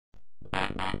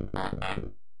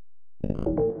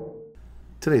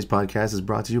Today's podcast is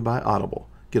brought to you by Audible.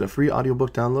 Get a free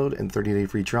audiobook download and 30-day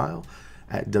free trial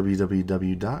at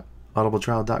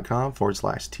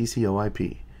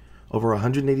www.audibletrial.com/TCOIP. Over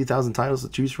 180,000 titles to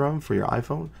choose from for your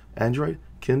iPhone, Android,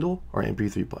 Kindle, or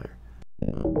MP3 player.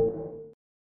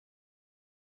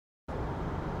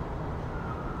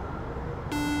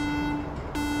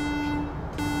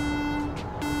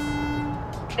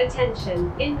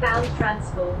 Attention, inbound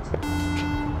transport.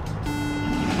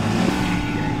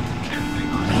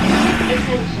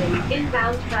 Attention,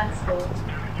 inbound transport.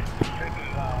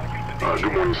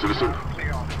 Good morning, citizen.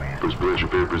 Please place your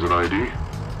papers and ID.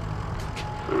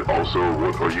 And also,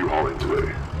 what are you hauling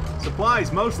today?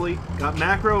 Supplies, mostly. Got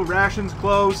macro, rations,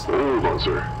 clothes. Hold on,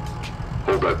 sir.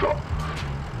 Hold that thought.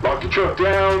 Lock the truck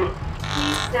down.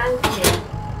 Please stand clear.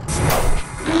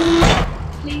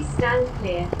 Please stand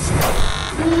clear.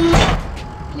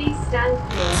 Please stand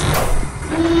clear.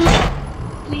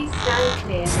 Please stand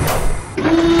clear.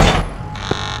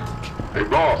 Hey,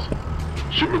 boss.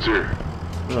 Shipment's here.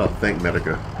 Oh, thank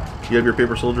Medica. You have your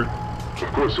paper, soldier?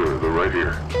 Of course, sir. They're right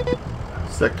here.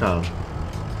 SecCom.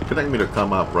 Connect me to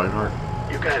ComOp Reinhardt.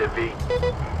 You got it, V.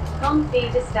 Com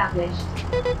feed established.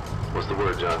 What's the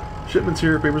word, John? Shipment's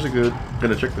here, papers are good.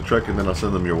 Gonna check the truck and then I'll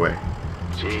send them your way.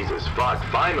 Jesus, fuck,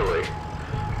 finally.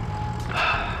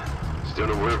 Still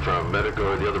no word from Medica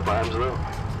or the other primes, though?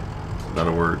 Not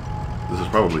a word. This is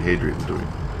probably Hadrian doing.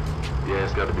 Yeah,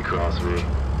 it's got to be Cross, V.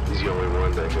 He's the only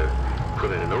one that could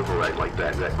put in an override like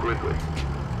that quickly.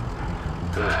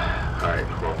 Alright,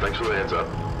 well, thanks for the heads up.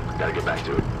 Gotta get back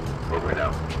to it. Over and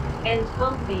out. End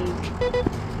com feed.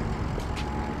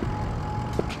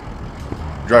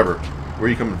 Driver, where are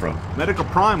you coming from? Medical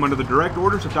Prime under the direct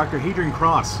orders of Dr. Hadrian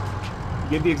Cross. He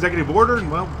gave the executive order and,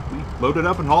 well, we loaded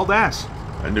up and hauled ass.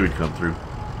 I knew he'd come through.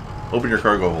 Open your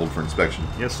cargo hold for inspection.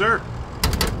 Yes, sir.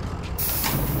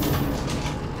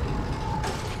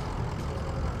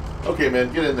 Okay,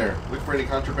 man, get in there. Look for any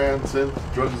contraband, synth,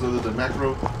 drugs other than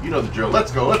macro. You know the drill.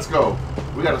 Let's go, let's go.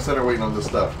 We got a center waiting on this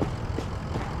stuff.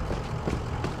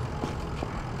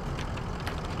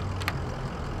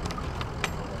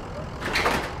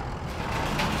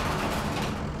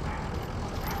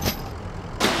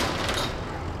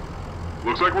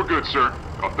 Looks like we're good, sir.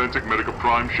 Authentic Medica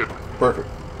Prime shipment. Perfect.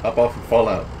 Hop off and fall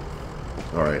out.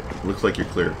 Alright, looks like you're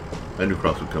clear. I knew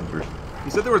Cross would come through. He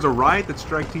said there was a riot that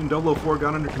Strike Team 004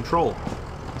 got under control.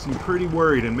 He seemed pretty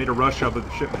worried and made a rush of the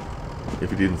shipment. If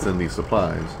he didn't send these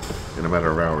supplies, in a matter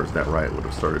of hours, that riot would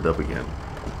have started up again.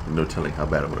 No telling how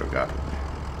bad it would have gotten.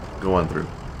 Go on through.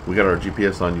 We got our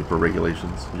GPS on you for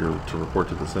regulations. You're to report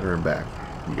to the center and back.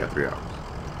 You got 3 hours.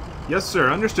 Yes,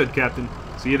 sir. Understood, Captain.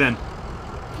 See you then.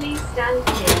 Please stand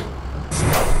clear.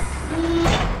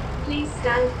 Please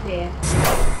stand clear.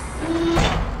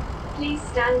 Please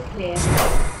stand clear.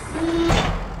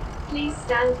 Please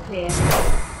stand clear.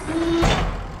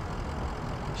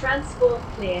 Transport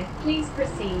clear. Please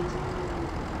proceed.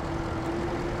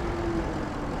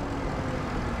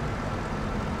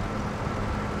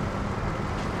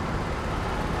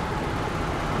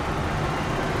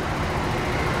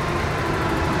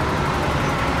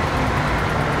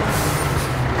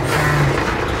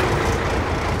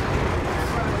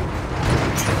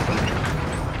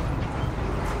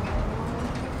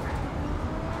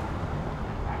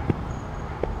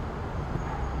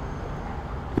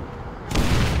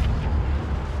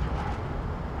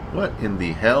 What in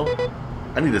the hell?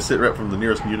 I need a sit rep from the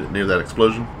nearest unit near that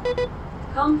explosion.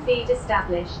 Com feed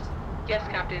established. Yes,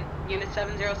 Captain. Unit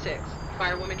 706.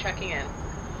 Firewoman checking in.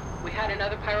 We had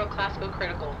another pyro class go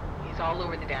critical. He's all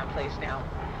over the damn place now.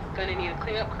 Gonna need a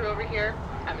cleanup crew over here.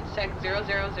 I'm in Sec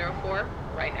 0004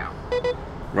 right now.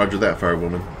 Roger that,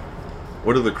 Firewoman.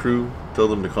 Order the crew. Tell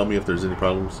them to call me if there's any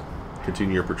problems.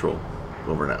 Continue your patrol.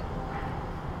 Over and out.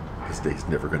 This day's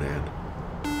never gonna end.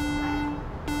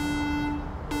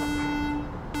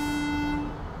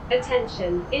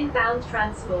 Attention, inbound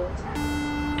transport.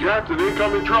 Captain,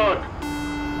 incoming truck!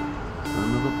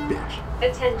 Son of a bitch.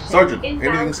 Attention, Sergeant,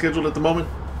 inbound. anything scheduled at the moment?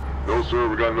 No, sir,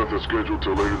 we got nothing scheduled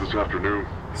till later this afternoon.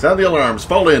 Sound the alarms.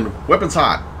 Fall in. Weapons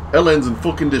hot. LN's in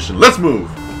full condition. Let's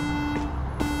move!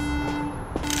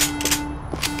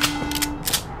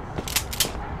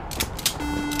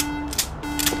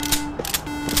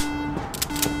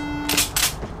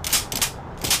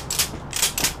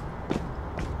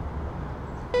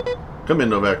 Come in,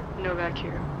 Novak. Novak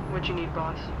here. What'd you need,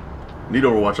 boss? Need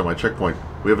overwatch on my checkpoint.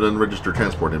 We have an unregistered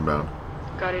transport inbound.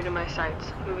 Got it in my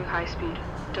sights. Moving high speed.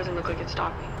 Doesn't look like it's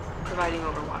stopping. Providing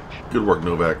overwatch. Good work,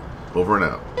 Novak. Over and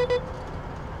out.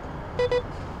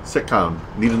 SecCom,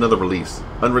 need another release.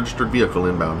 Unregistered vehicle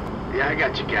inbound. Yeah, I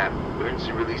got you, Cap.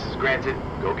 Emergency release is granted.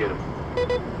 Go get him.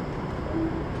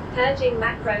 Purging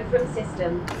macro from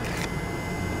system.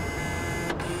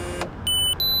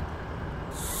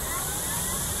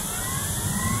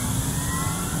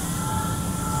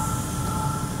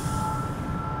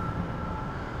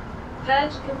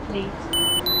 Purge complete.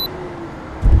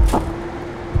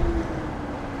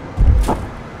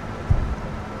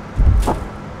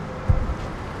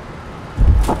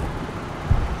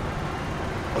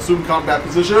 Assume combat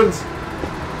positions.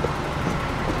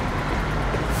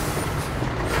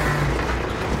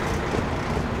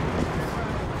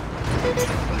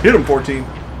 Hit him, 14.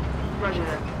 Roger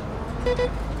that.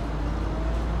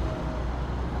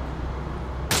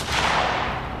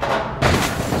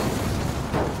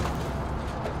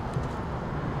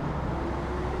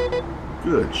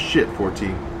 Good shit,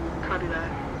 14. Copy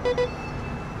that.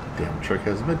 Damn truck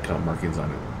has midcom markings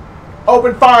on it.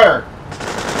 Open fire!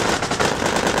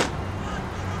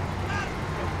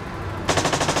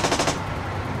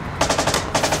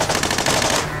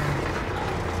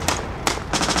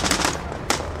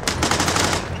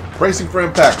 Bracing for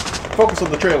impact. Focus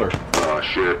on the trailer. Oh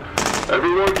shit.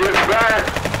 Everyone get back!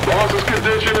 Boss is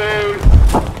conditioning!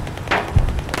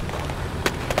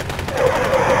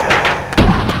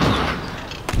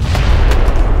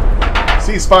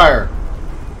 Ceasefire.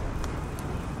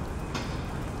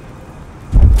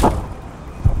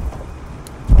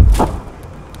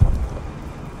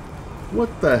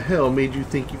 What the hell made you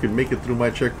think you could make it through my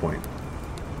checkpoint?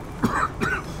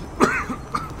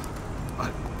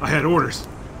 I had orders.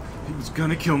 He was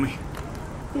gonna kill me.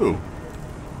 Who?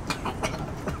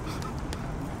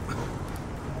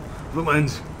 The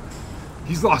lens.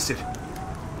 He's lost it.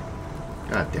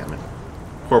 God damn it.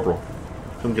 Corporal,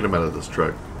 come get him out of this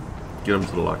truck. Get him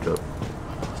to the lockup.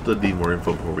 Still need more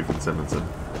info before we can sentence him.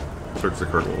 Search the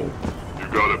cargo hold. You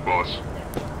got it, boss.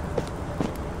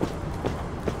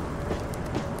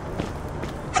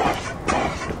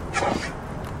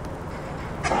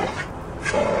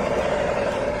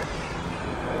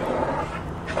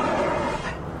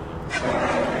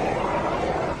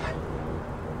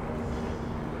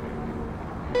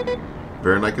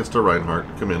 Veronykis to Reinhardt,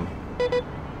 come in.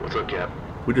 What's up, Cap?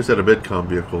 We just had a midcom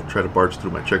vehicle try to barge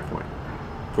through my checkpoint.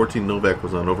 14 Novak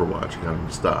was on overwatch and got him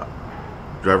to stop.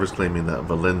 Driver's claiming that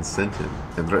Valen sent him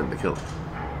and threatened to kill him.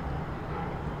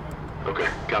 Okay,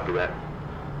 copy that.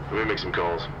 Let me make some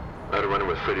calls. I had a run-in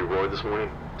with Freddie Roy this morning.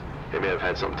 He may have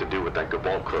had something to do with that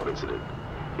Cabal Club incident.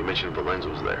 He mentioned Valen's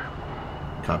was there.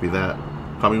 Copy that.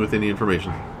 Call me with any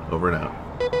information. Over and out.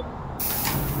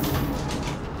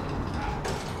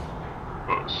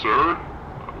 Sir?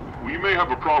 We may have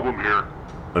a problem here.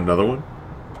 Another one?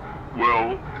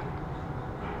 Well,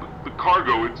 the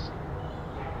cargo, it's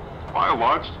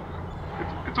biologed.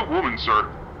 It's a woman, sir.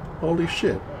 Holy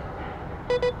shit.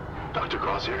 Dr.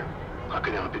 Cross here. How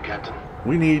can I help you, Captain?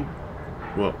 We need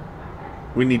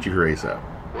you here ASAP.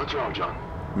 What's wrong, John?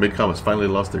 Midcom has finally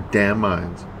lost their damn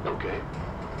minds. Okay.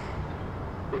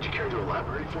 Would you care to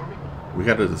elaborate for me? We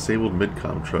got a disabled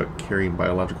Midcom truck carrying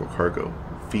biological cargo.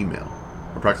 Female.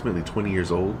 Approximately 20 years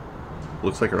old.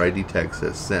 Looks like her ID tag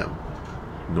says Sem.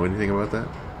 Know anything about that?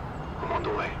 I'm on the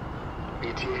way.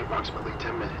 ETA approximately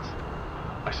 10 minutes.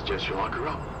 I suggest you lock her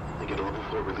up and get a level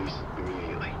 4 release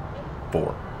immediately.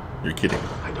 4. You're kidding.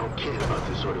 I don't kid about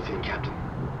this sort of thing, Captain.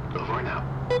 Over and out.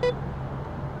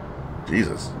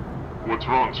 Jesus. What's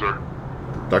wrong, sir?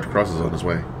 Dr. Cross is on his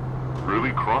way.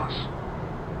 Really, Cross?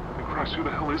 Hey, Cross, who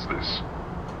the hell is this?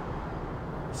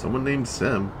 Someone named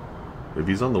Sem. If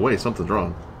he's on the way, something's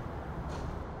wrong.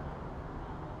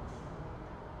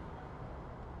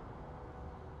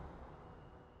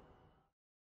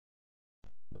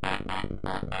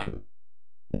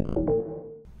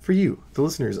 For you, the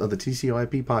listeners of the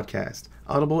TCOIP podcast,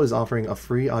 Audible is offering a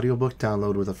free audiobook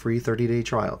download with a free 30-day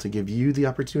trial to give you the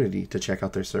opportunity to check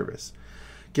out their service.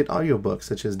 Get audiobooks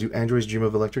such as Do Androids Dream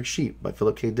of Electric Sheep by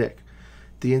Philip K. Dick,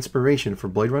 the inspiration for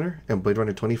Blade Runner and Blade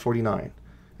Runner 2049,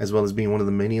 as well as being one of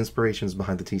the many inspirations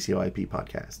behind the TCOIP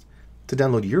podcast. To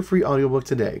download your free audiobook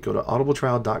today, go to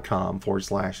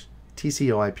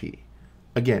audibletrial.com/TCOIP.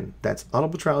 Again, that's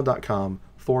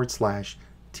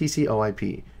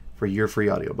audibletrial.com/TCOIP for your free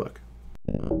audiobook.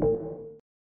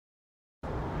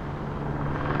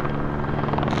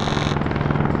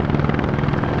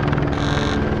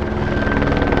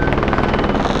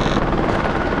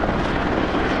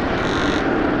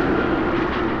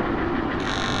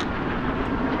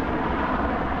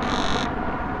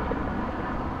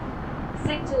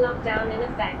 Sector lockdown in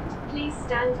effect. Please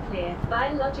stand clear.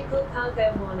 Biological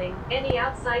cargo warning. Any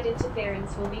outside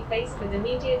interference will be faced with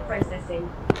immediate processing.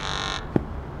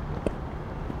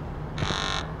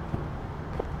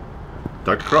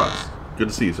 Dr. Cross, good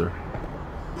to see you, sir.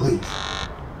 Please.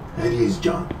 At ease,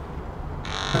 Jhonn.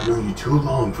 I've known you too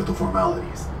long for the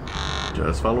formalities.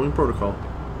 Just following protocol.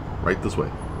 Right this way.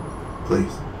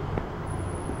 Please.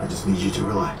 I just need you to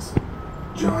relax.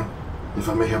 Jhonn, if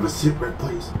I may have a sit rep,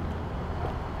 please.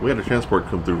 We had a transport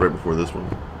come through right before this one.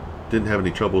 Didn't have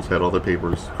any troubles, had all the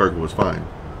papers, cargo was fine.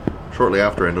 Shortly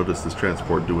after, I noticed this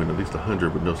transport doing at least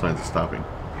 100 with no signs of stopping.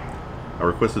 I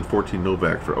requested 14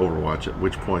 Novak for overwatch, at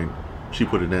which point she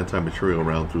put an anti-material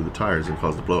round through the tires and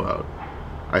caused a blowout.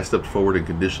 I stepped forward and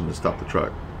conditioned to stop the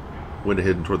truck. Went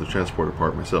ahead and tore the transporter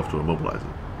apart myself to immobilize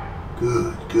it.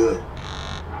 Good, good.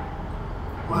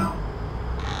 Wow.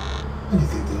 What do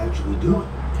you think they're actually doing?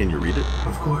 Can you read it?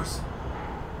 Of course.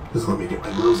 Just let me get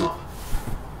my gloves off.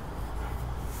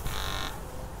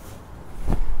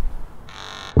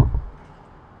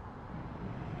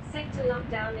 Sector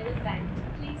lockdown in effect.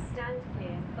 Please stand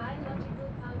clear. Biological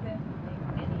cargo moving.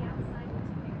 Any outside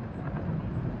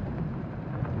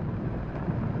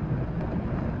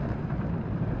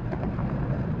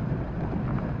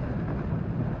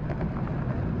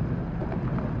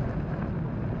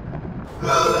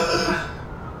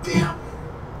Damn.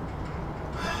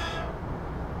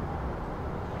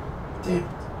 Damn it.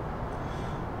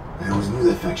 I always knew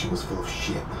that faction was full of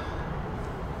shit.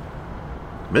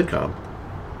 Medcom.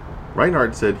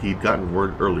 Reinhardt said he'd gotten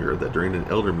word earlier that during an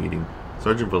elder meeting,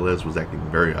 Sergeant Velez was acting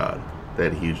very odd. They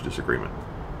had a huge disagreement.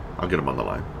 I'll get him on the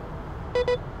line.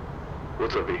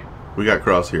 What's up, B? We got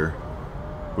Cross here.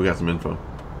 We got some info.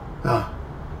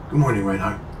 Good morning,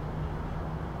 Reinhardt.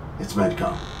 It's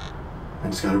Medcom. I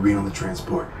just got a read on the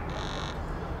transport.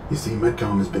 You see,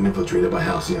 Medcom has been infiltrated by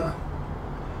Halcyon.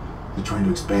 They're trying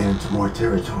to expand into more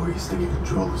territories to get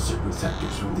control of certain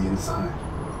sectors from the inside.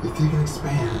 If they can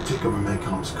expand and take over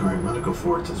Medcom's current medical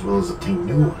forts as well as obtain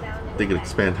new ones, They can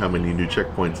expand how many new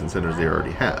checkpoints and centers they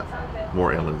already have.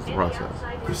 More aliens in the process.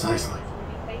 Precisely.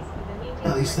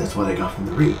 At least that's what I got from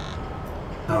the read.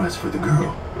 Now as for the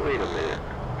girl. Wait a minute.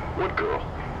 What girl?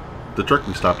 The truck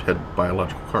we stopped had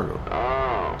biological cargo.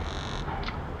 Oh.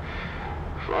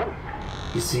 Fun.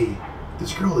 You see,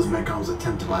 this girl is Medcom's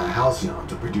attempt to buy a Halcyon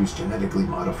to produce genetically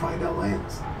modified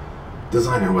LNs.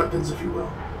 Designer weapons, if you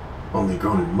will. Only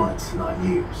grown in months, not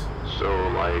years. So,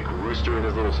 like Rooster and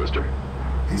his little sister?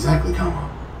 Exactly, Kamo.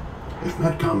 If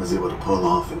Medcom is able to pull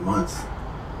off in months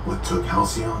what took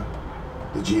Halcyon,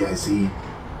 the GIC,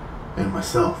 and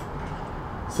myself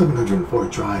 704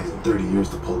 tries in 30 years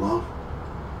to pull off,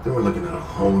 then we're looking at a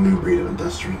whole new breed of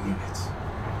industrial units.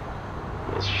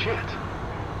 Well, shit.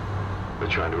 They're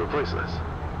trying to replace us.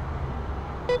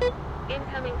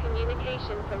 incoming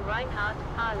communication from Reinhardt,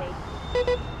 Harley.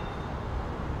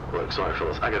 Look, sorry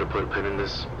fellas, I gotta put a pin in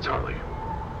this. It's Harley.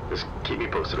 Just keep me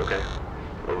posted, okay?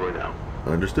 Over and out.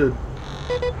 Understood.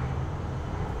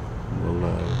 Well,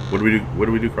 what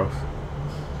do we do, Cross?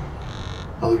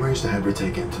 I'll arrange to have her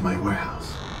taken to my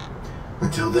warehouse.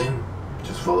 Until then,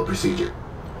 just follow procedure.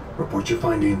 Report your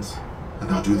findings, and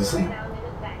I'll do the same.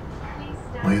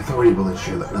 My authority will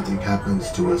ensure that nothing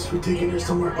happens to us for taking her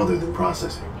somewhere other than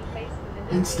processing.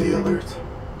 And stay alert.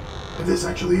 If this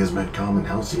actually is Medcom and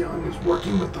Halcyon is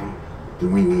working with them,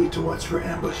 then we need to watch for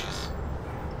ambushes.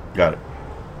 Got it.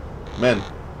 Men,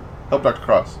 help Dr.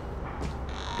 Cross.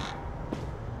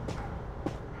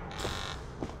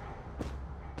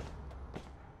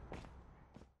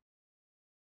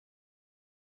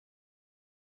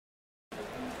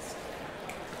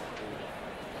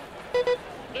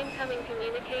 Incoming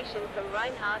communication from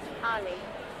Reinhardt, Harley.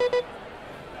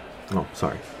 Oh,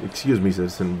 sorry. Excuse me,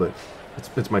 citizen, but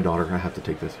it's my daughter. I have to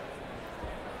take this.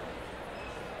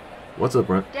 What's up,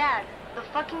 Brent? Dad, the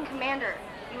fucking commander.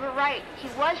 You were right. He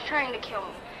was trying to kill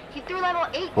me. He threw level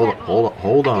 8 Hold at me.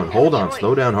 on.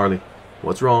 Slow down, Harley.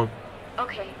 What's wrong?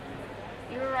 Okay.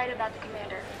 You were right about the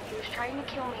commander. He was trying to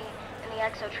kill me in the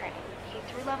exo training. He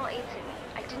threw level 8s at me.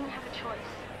 I didn't have a choice.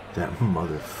 That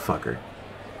motherfucker.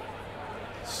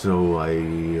 So I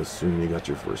assume you got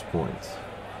your first points.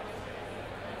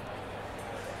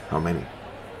 How many?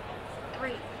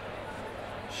 3.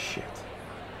 Shit.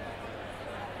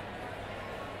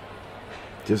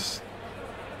 Just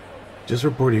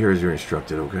report here as you're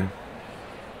instructed, okay?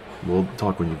 We'll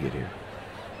talk when you get here.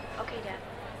 Okay, Dad.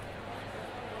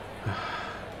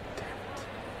 Damn it.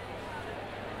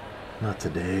 Not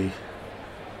today.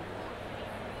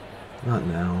 Not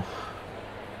now.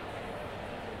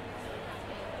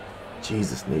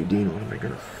 Jesus, Nadine, what am I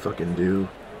gonna fucking do?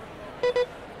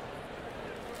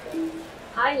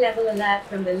 High level alert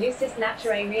from the Lucis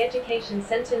Naturae Re-Education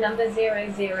Center number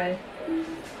 00.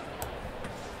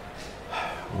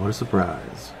 What a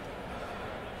surprise.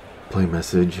 Play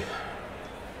message.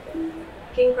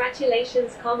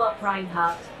 Congratulations, Op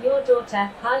Reinhardt. Your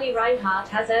daughter, Harley Reinhardt,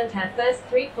 has earned her first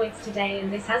 3 points today,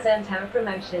 and this has earned her a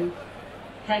promotion.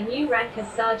 Her new rank as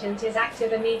sergeant is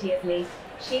active immediately.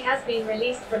 She has been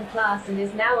released from class and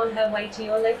is now on her way to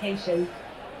your location.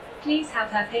 Please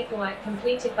have her paperwork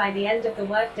completed by the end of the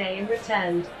workday and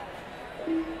returned.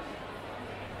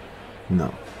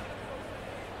 No.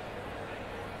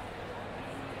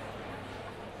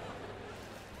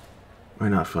 We're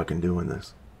not fucking doing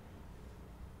this.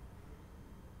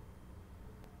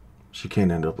 She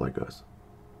can't end up like us.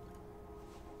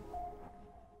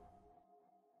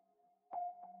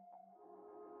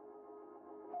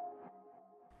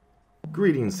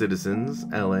 Greetings, citizens,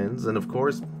 LNs, and of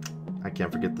course, I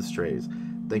can't forget the strays.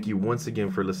 Thank you once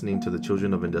again for listening to the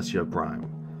Children of Industria Prime.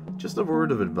 Just a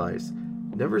word of advice.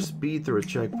 Never speed through a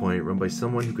checkpoint run by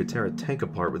someone who could tear a tank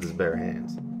apart with his bare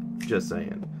hands. Just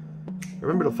saying.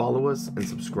 Remember to follow us and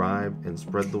subscribe and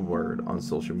spread the word on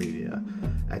social media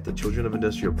at the Children of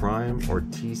Industria Prime or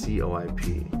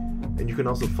TCOIP. And you can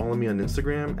also follow me on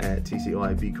Instagram at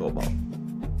TCOIP Cobalt.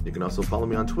 You can also follow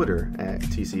me on Twitter at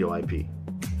TCOIP.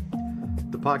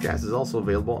 The podcast is also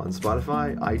available on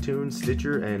Spotify, iTunes,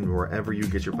 Stitcher, and wherever you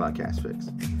get your podcast fix.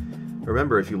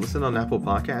 Remember, if you listen on Apple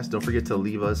Podcasts, don't forget to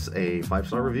leave us a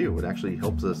 5-star review. It actually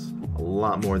helps us a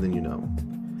lot more than you know.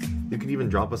 You can even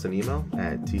drop us an email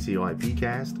at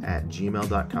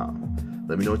tcoipcast@gmail.com.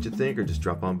 Let me know what you think, or just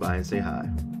drop on by and say hi.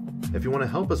 If you want to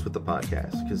help us with the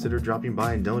podcast, consider dropping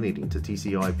by and donating to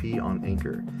TCOIP on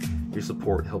Anchor. Your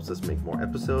support helps us make more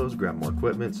episodes, grab more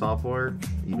equipment, software,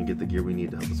 even get the gear we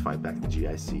need to help us fight back the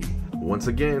GIC. Once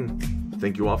again,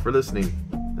 thank you all for listening.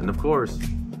 And of course,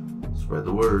 spread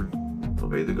the word,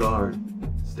 obey the guard,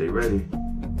 stay ready,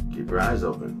 keep your eyes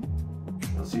open.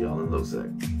 I'll see y'all in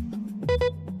LoSec.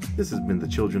 This has been the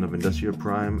Children of Industria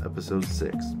Prime, Episode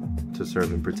 6, To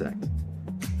Serve and Protect.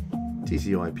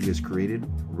 TCOIP is created,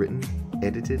 written,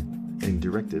 edited, and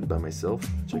directed by myself,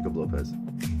 Jacob Lopez.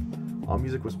 All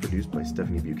music was produced by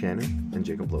Stephanie Buchanan and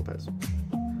Jacob Lopez.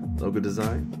 Logo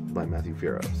design by Matthew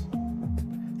Fieros.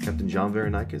 Captain Jhonn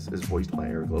Veronykis is voiced by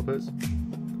Eric Lopez.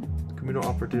 Communal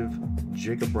Operative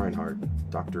Jacob Reinhardt,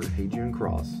 Dr. Hadrian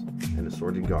Cross, and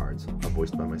assorted guards are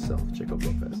voiced by myself, Jacob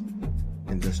Lopez.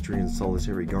 Industrial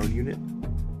Solitary Guard Unit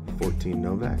 14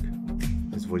 Novak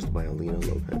is voiced by Alina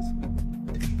Lopez.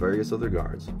 Various other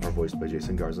guards are voiced by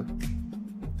Jason Garza,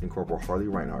 and Corporal Harley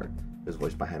Reinhardt is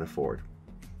voiced by Hannah Ford.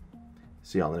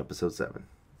 See y'all in Episode 7.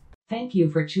 Thank you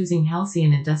for choosing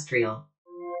Halcyon Industrial.